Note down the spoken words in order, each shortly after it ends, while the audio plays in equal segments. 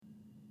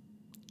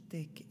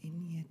tek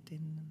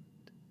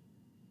inietennant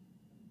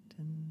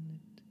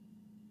tannet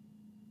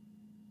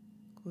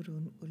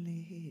kurun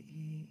ulehe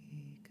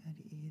e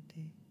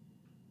kariete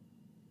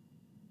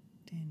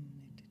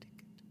tennet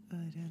tiket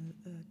aral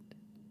at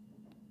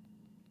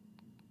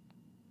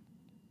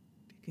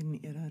tikin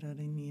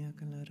irararinia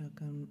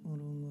kalarakan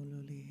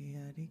urungululehe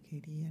ari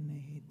kiriana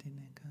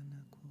hetene kana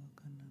kua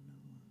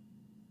kananawa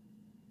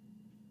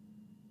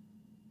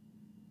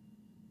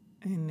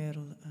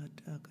enero at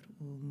akar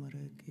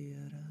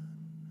umarakiara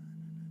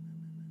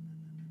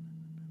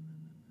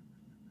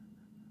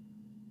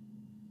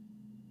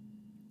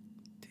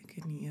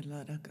kini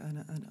ilarak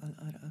ana an al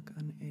arak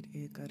an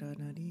e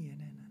karanari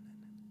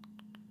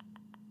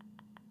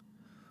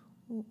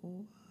o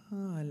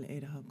al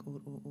erak o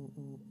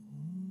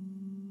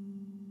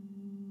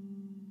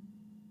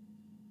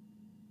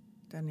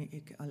tane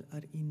ek al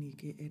ar ini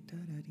ke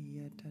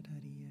etararia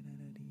tararia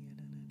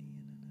tararia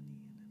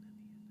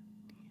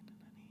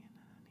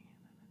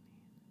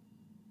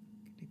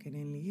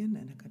kene lian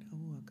ana kar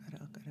au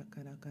kara kara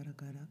kara kara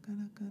kara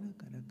kara kara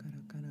kara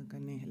kara kara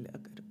kane hel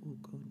akar u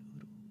kon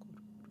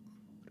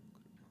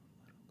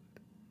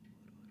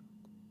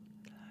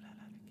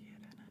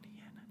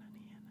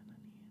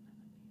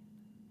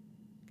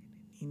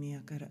ini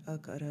akar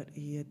akar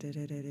iya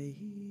terere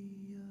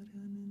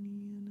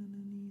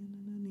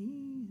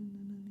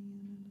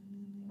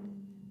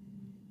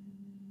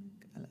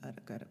al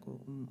akar ko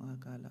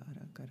akal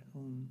akar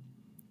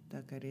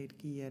takaret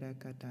ki yara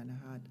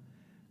katanahat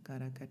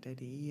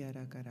karakatari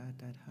yara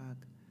karatar hak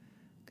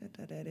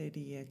katarare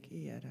dia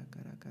ki yara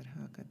karakar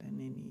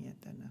hakataneni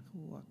yatana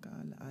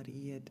huakal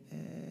ariyat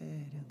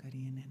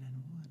kariene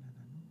nanu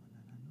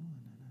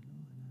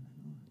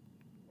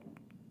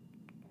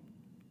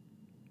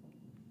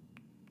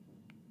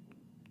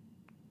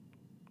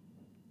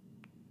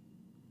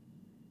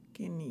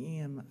kini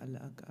iam al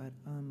akar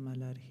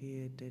amalar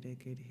hete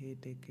reket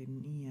hete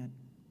keniat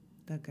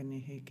takane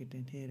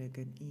heketen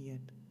hereket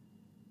iat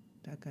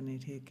takane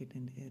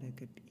heketen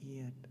hereket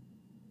iat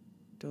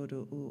todo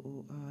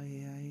o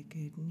ai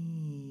ke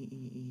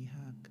ni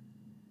hak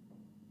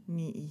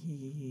ni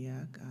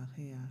hak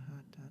ahia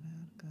hatara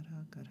kara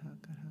kara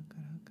kara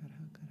kara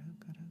kara kara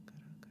kara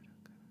kara kara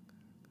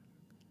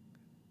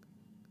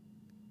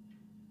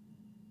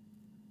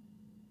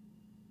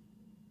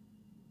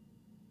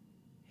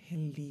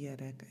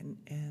heldiarak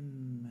en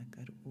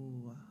makar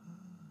ua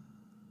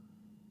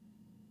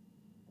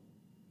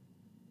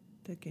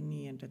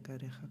takenia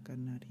takare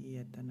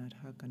hakanaria tanar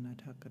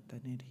hakanat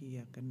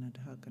hakataneria kanat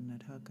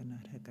hakanat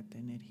hakanat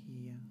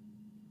hakataneria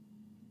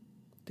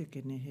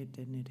tekene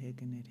hetenet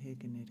hekenet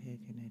hekenet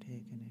hekenet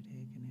hekenet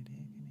hekenet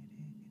hekenet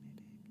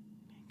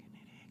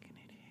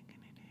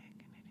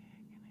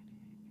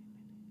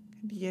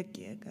dia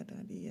kia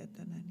kadaria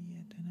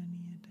tanania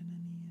tanania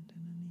tanania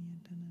tanania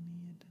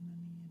tanania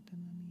tanania tanania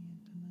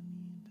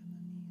tanania tanania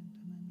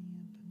tanania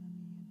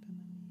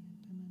tanania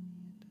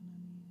tanania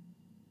tanania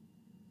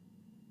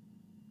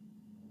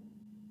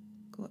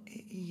ko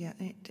ia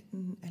et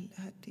al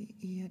hati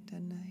ia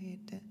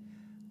tanaheta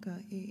ka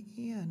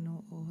ia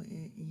no o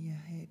ia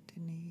hete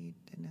ni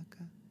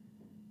hitanaka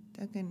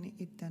takane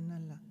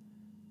itanala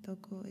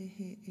toko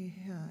he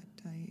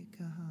hata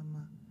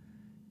kahama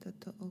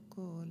tato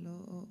oko lo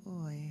o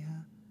eha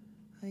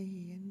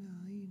hai na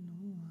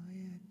ino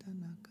ai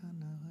tanaka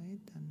na hai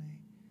tanai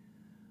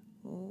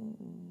o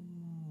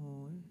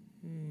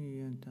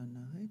ia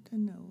tanai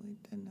tanai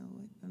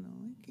tanai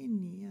tanai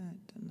kinia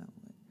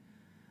tanai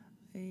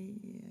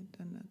ai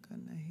tanaka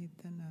na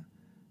hitana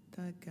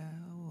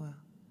takawa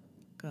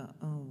ka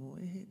au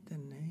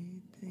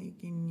tanai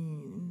tekini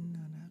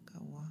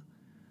narakawa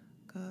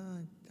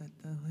ka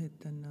tata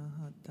hetana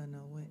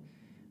hatana we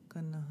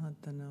kana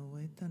hatana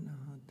we tana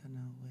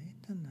hatana we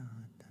tana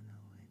hatana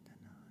we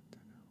tana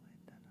hatana we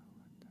tana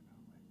hatana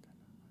we tana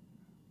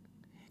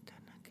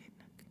hetana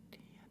kena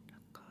ketia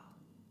taka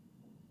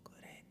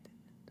korete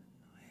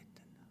tana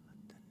hetana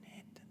hatana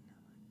hetana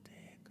te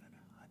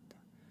kara hata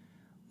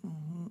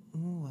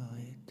mua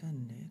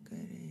hetane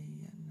kare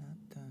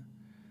yanata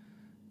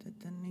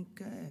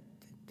tatanika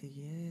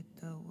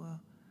tetieta wa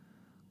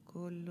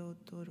kolo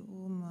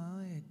toruma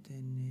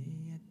etene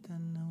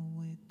yatana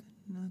we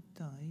tana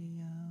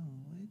taia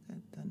we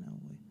katana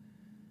we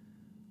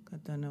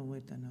tana we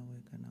kana we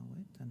tana we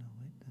tana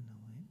we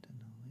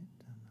tana we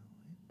tana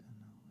we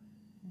tana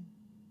we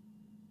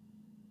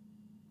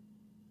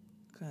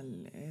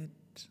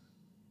kalet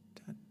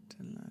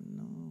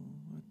tatalano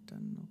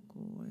watano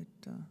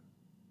kueta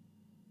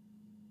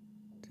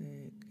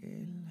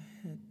tekel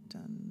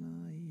hetana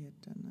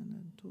yetana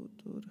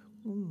tutur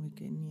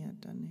umikenia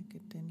tane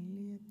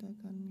ketenia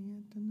takania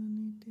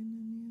tanani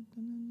tenania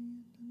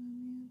tanania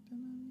tanania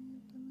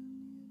tanania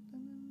tanania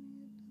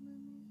tanania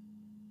tanania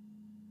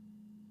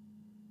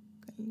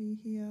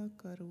kalihia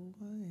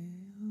karua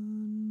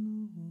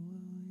ano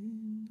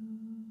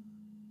huaina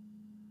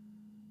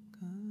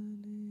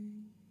kale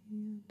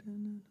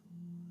yatana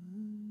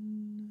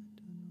nuana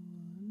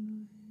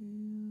tanuana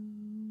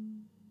hea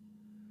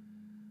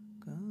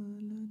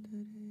kala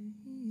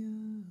tareia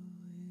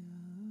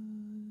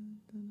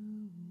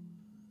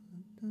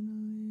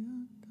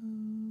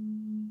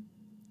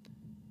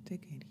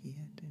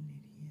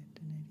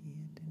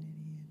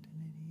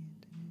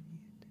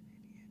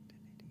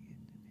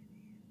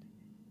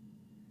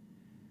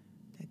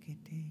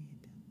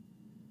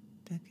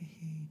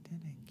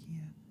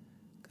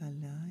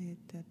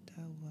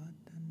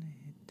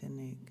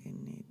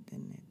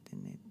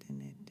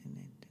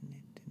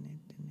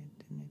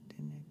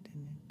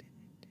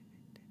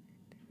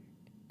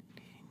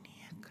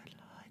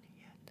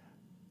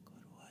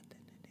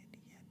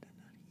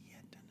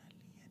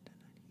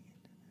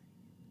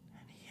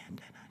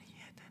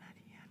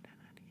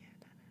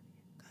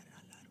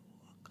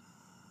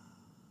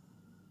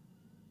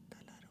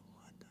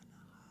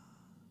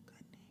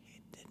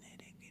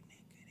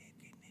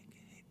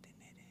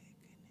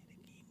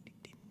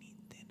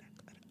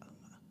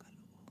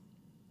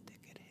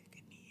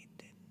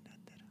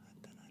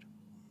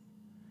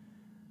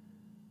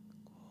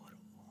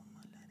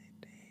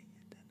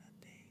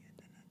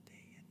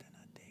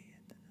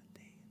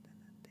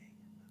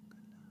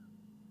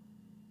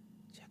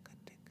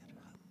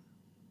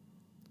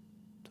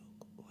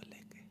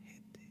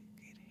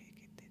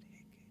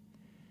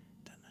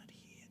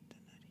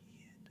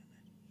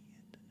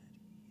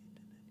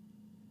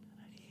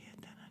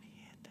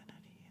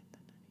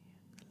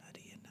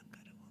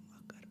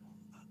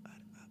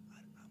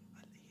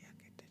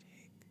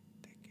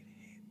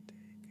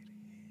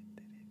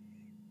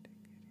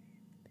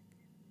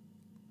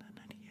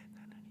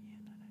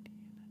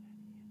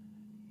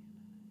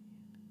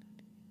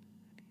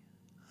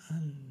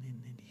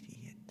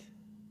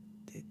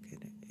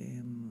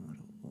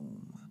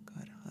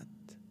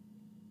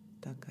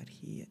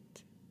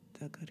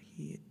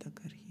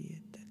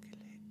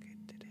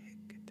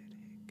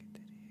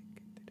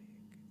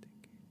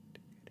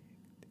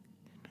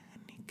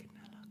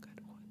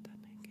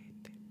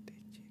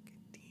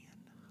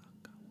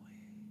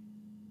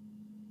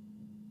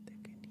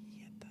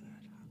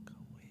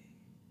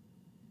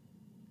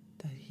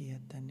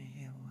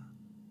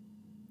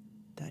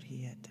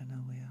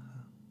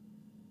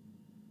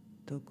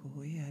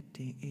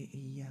Tokoyate e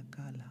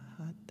iyakala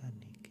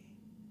hataneke.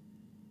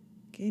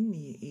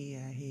 Keni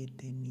ia he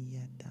te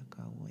nia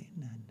takawe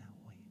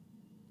nanawe.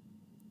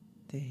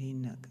 Te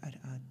hinak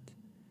arat.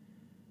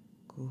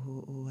 Kuhu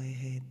ue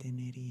he te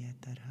neria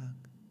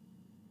tarhak.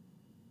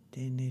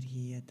 Te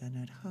neria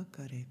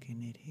tanarhaka reke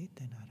nere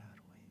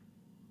tanararwe.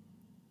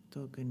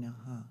 Tokena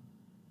ha.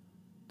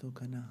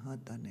 Tokena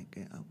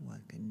hataneke awa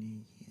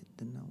keni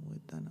tanawe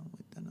tanawe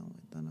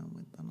tanawe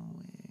tanawe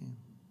tanawe.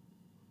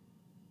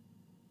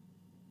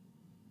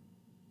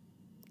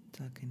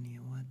 Takani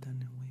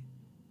watanawe.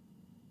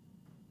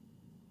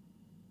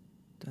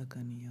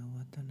 Takani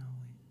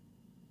watanawe.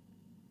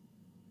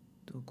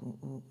 Toko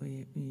o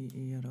e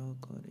i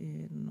raka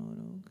e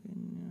noro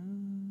kenya.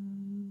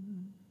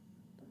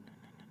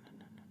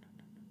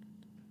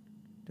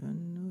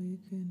 Tano I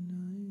ke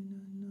nai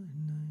nai nai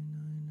nai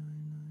nai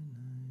nai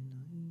nai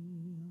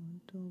nai.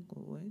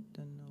 Toko e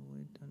tanawe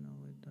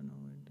tanawe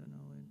tanawe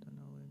tanawe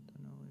tanawe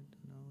tanawe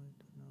tanawe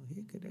tanawe.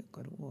 Hekere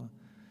karua.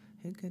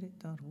 Hekere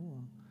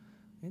tarua.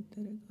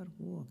 Hetere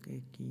karua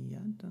ke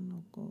kia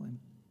tano koe.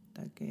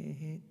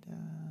 Takeheta,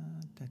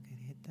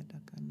 takeheta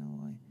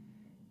takanawe.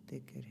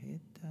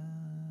 Tekereta,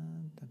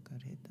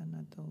 takareta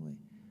natoe.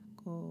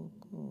 Ko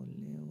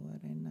leo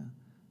arena.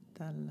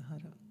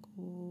 Talhara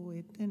ko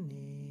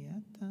etene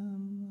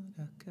atam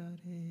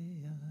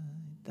rakarea.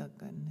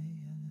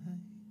 Takanea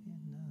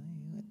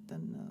anai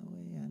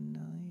atanawe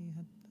anai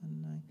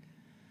atanai.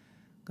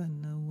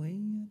 Kanawe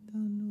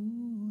atanu.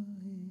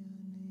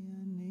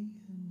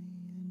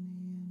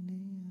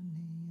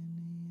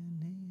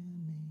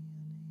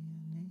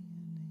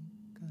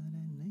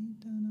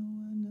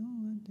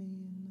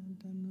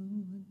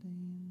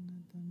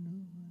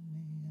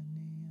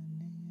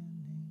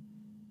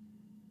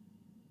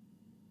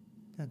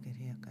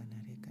 Takerea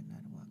kanare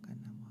kanarwa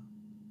kanawa.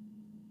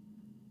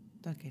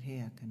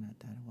 Takerea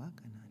kanatarwa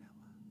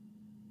kanarawa.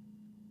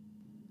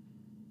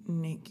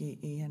 Neki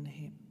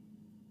ianahe.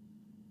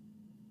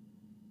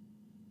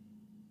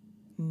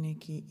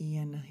 Neki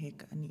ianahe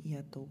kani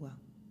iatoa.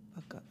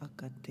 Paka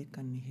akate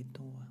kani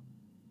hetoa.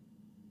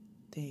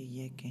 Te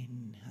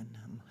yeken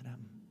hanam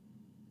haram.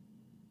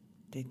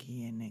 Te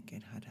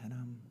kieneker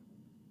haram.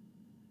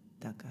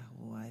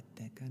 Takahua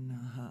te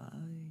kanaha.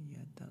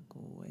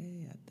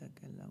 Yatakoe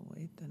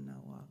yatakelawe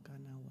tanawa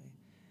kanawe.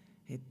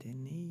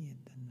 Heteni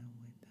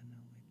yetanawe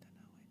tanawe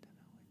tanawe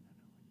tanawe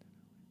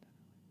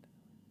tanawe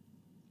tanawe tanawe.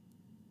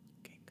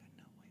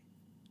 Kekanawe.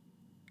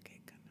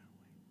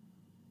 Kekanawe.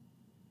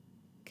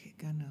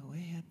 Kekanawe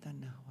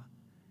yatanawa.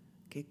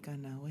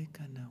 Kekanawe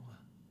kanawa.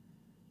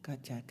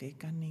 Kacha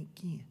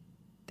kekaniki.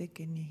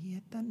 Tekeni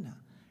yatana.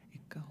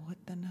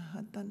 Ekahotana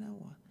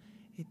hatanawa.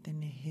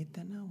 Etene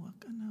hetanawa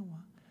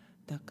kanawa.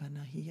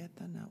 Takana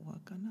hiatanawa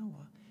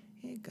kanawa.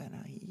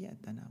 Ekana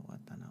hiatanawa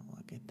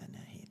tanawa. Ketana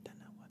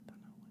hetanawa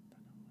tanawa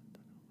tanawa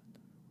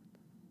tanawa.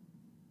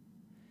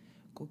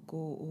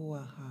 Koko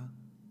uaha.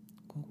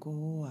 Koko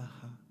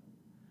uaha.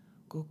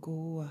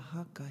 Koko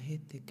uaha ka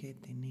hete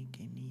kete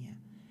nikenia.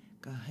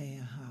 Ka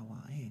hea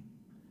hawa he.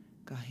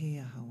 Ka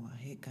hea hawa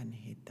he kane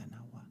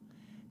hetanawa.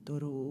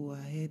 Toro ua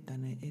he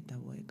tana e ta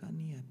wai ka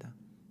niata.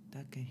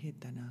 Take he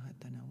tana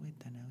hatana we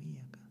tana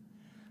iaka.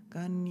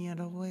 Ka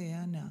niara wai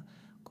ana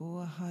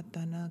ko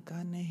hatana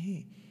ka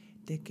nehe.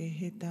 Te ke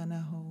he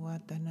tana ho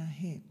watana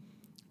he.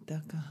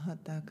 Taka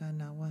hata ka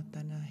na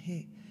watana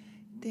he.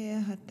 Te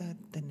hata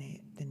tene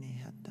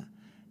hata.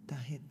 Ta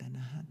he tana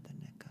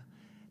hatana ka.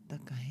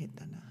 Taka he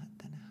tana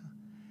hatana ha.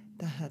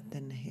 Ta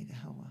hatana he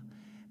hawa.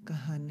 Ka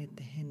hane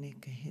te hene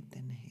ke he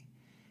tene he.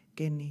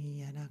 Ke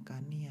ni ana ka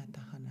nia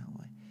tahana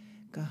wai.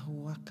 Ka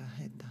huaka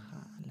he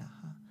taha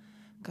alaha.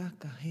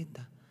 Ka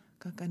heta.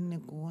 Ka kane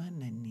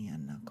kuana ni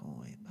ana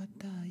koe.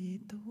 Pata e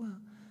toa.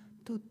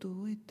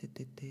 Tutu e te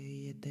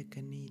e te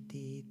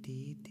kaniti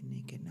iti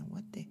ni ke na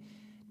wate.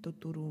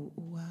 Tuturu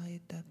ua e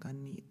ta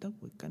kani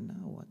tapu e kana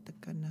wa te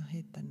kana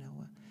he tana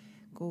wa.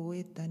 Ko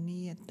e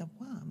tani e ta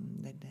wā.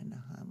 Le tena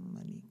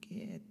hamani ke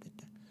e te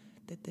ta.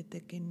 Te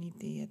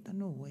keniti e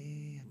tano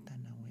we.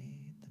 Tana we.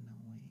 Tana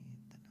we.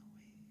 Tana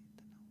we.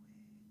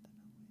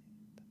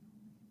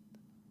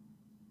 Tana we.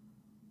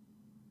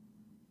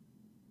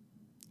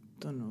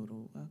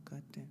 Tonuru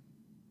akate.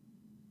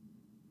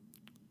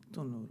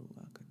 Tonuru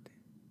akate.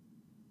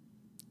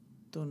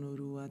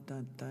 Tonuru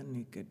atata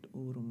ni ket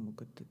urumu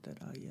kete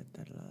taraya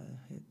tara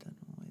he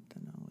tano we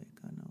tana we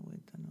kana we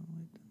tana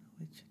we tana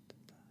we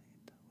chitata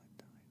eta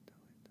weta weta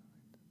weta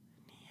weta.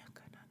 Nia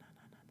kana na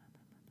na na na na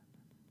na na.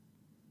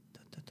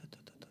 Ta ta ta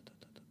ta ta ta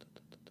ta ta ta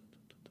ta ta ta ta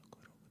ta ta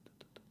koro ta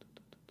ta ta ta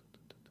ta ta ta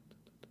ta ta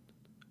ta ta.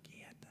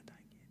 Kia ta ta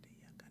kia te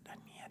ya kana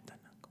nia ta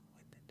na ko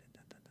we ta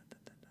ta ta ta ta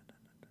ta ta ta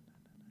ta ta ta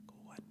ko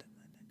wa ta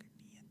na na ka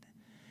nia ta.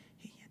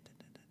 Hia ta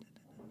ta ta ta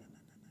ta na na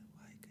na na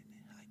wai kana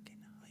hai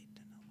kana hai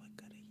ta na wa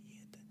kare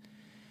hia ta.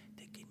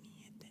 Te ke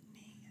nia te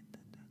nia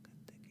ta ta ka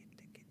te ke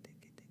te ke te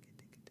ke te ke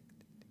te ke te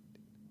ke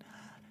te.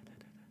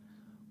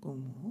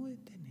 Como hoe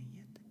te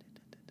nia ta ta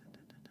ta ta ta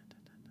ta ta ta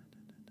ta ta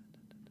ta ta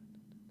ta ta ta.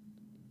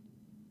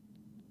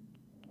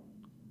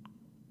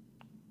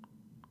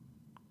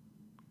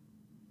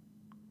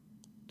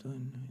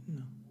 Tono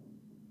no.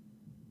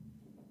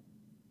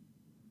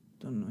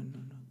 Tono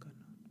no no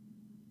kana.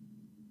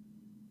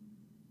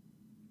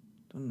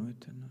 Tono e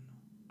te no no.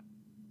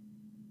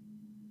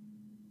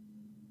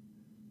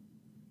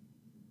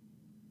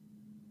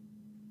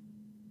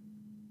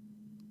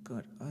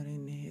 Kar are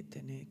ne he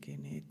tene ke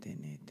ne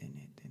tene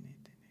tene tene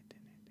tene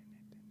tene tene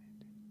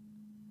tene.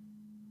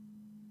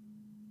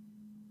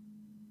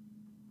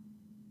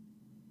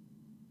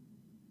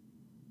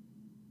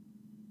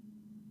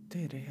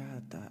 Te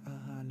rehata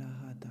ahala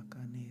hata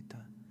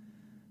kaneta.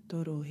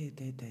 Toro he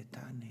te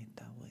tane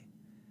ta we.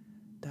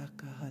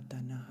 Taka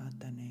hatana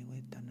hatane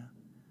we tana.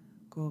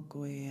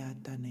 Koko e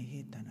atane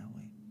he tana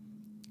we.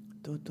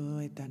 Toto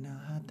e tana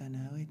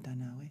hatana we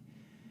tana we.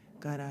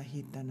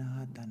 Karahi tana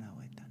hatana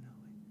we tana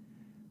we.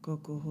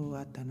 Koko hu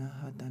atana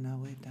hatana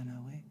we tana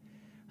we.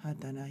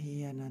 Hatana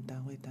hi anata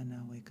we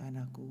tana we.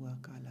 Kana kua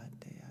kala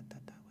te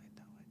atata we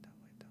ta we ta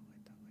we ta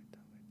we ta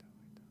we ta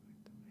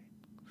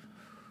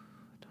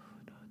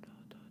we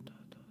ta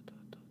we ta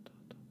we.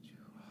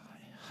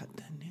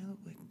 Hatane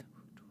we ta.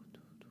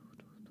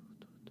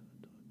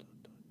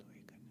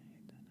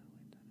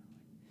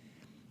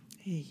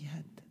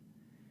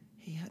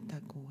 He hata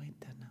koe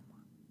tana ma.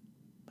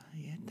 Pa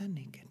hata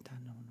ne ke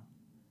tano no.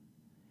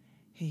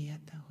 He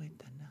hata hoe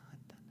tana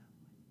hatana we.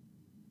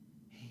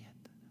 He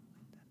hata na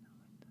hoe tana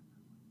hoe tana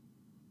we.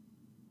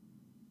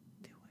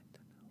 Te hoe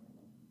tana we.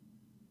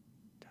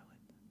 Ta hoe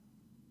tana.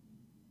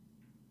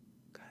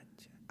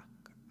 Kacha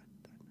aka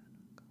atana na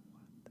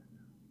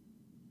kawatana.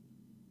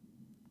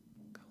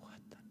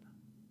 Kawatana.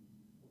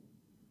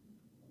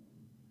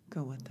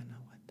 Kawatana